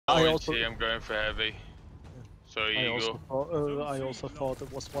points also, here, I'm going for heavy. So I you also go. thought, I also thought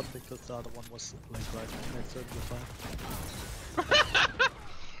it was one because the other one was like right next to the fire.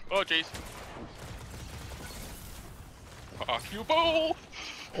 Oh jeez. Fuck you both!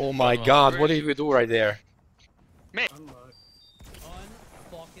 Oh my god, what did we do right there? Man.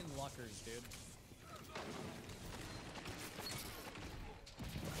 Unfucking luckers, dude.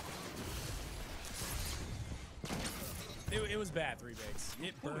 It was bad, 3 bakes.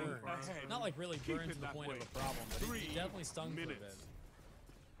 It burned. Not like really burned to the point of a problem, but it definitely stung for a bit.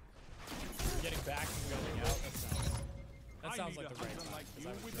 Getting back and going out, that sounds like the right time. Like you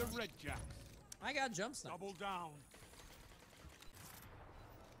with the red jacks. I got jump snipes. Double down.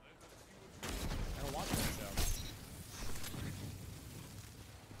 I don't watch that show.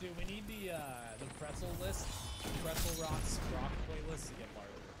 Dude, we need the pretzel list, pretzel rocks rock playlist to get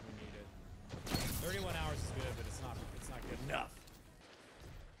farther. We need it. 31 hours is good, but it's not good enough.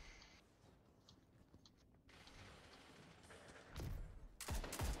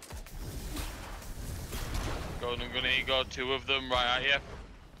 I'm gonna ego 2 of them right at you.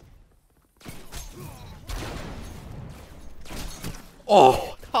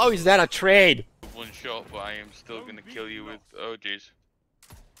 Oh, how is that a trade? One shot, but I am still gonna kill you with. Oh jeez.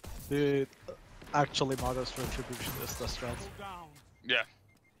 Dude, actually, Margot's retribution is the strength. Yeah.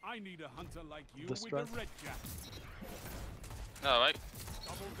 I need a hunter like you The with the strength. red jack. Alright.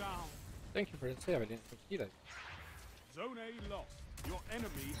 Double down. Thank you for the save, I didn't see that. Zone A lost. Your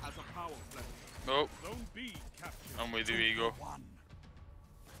enemy has a power play. Oh, Zone B captured. I'm with you, Ego. One.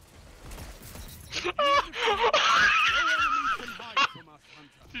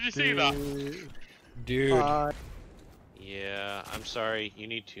 Did you see that? Dude. Yeah, I'm sorry. You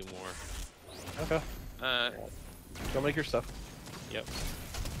need 2 more. Okay. Go make your stuff. Yep.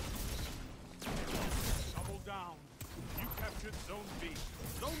 Double down. You captured Zone B.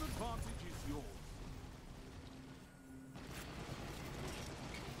 Zone advantage is yours.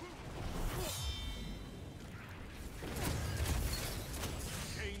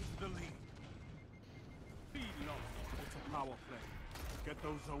 Change the lead. Lead lost. It's a power play. Get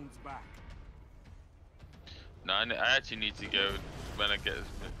those zones back. No, I actually need to go when I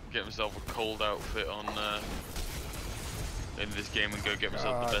get myself a cold outfit on in this game and go get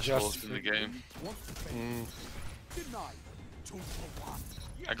myself the best horse in the game.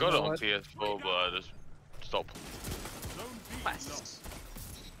 I got it on PS4, but I just stopped. Quests.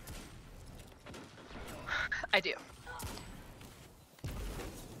 I do.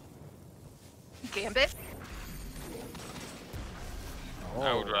 Gambit?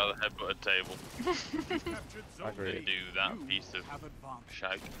 I would rather headbutt a table Agree. than do that piece of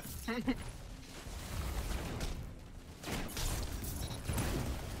shite.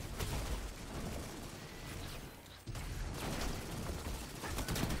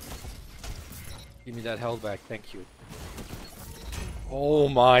 Give me that health back, thank you. Oh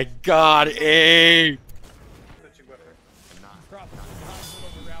my god, A! We're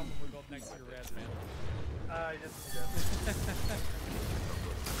both next to the res, man.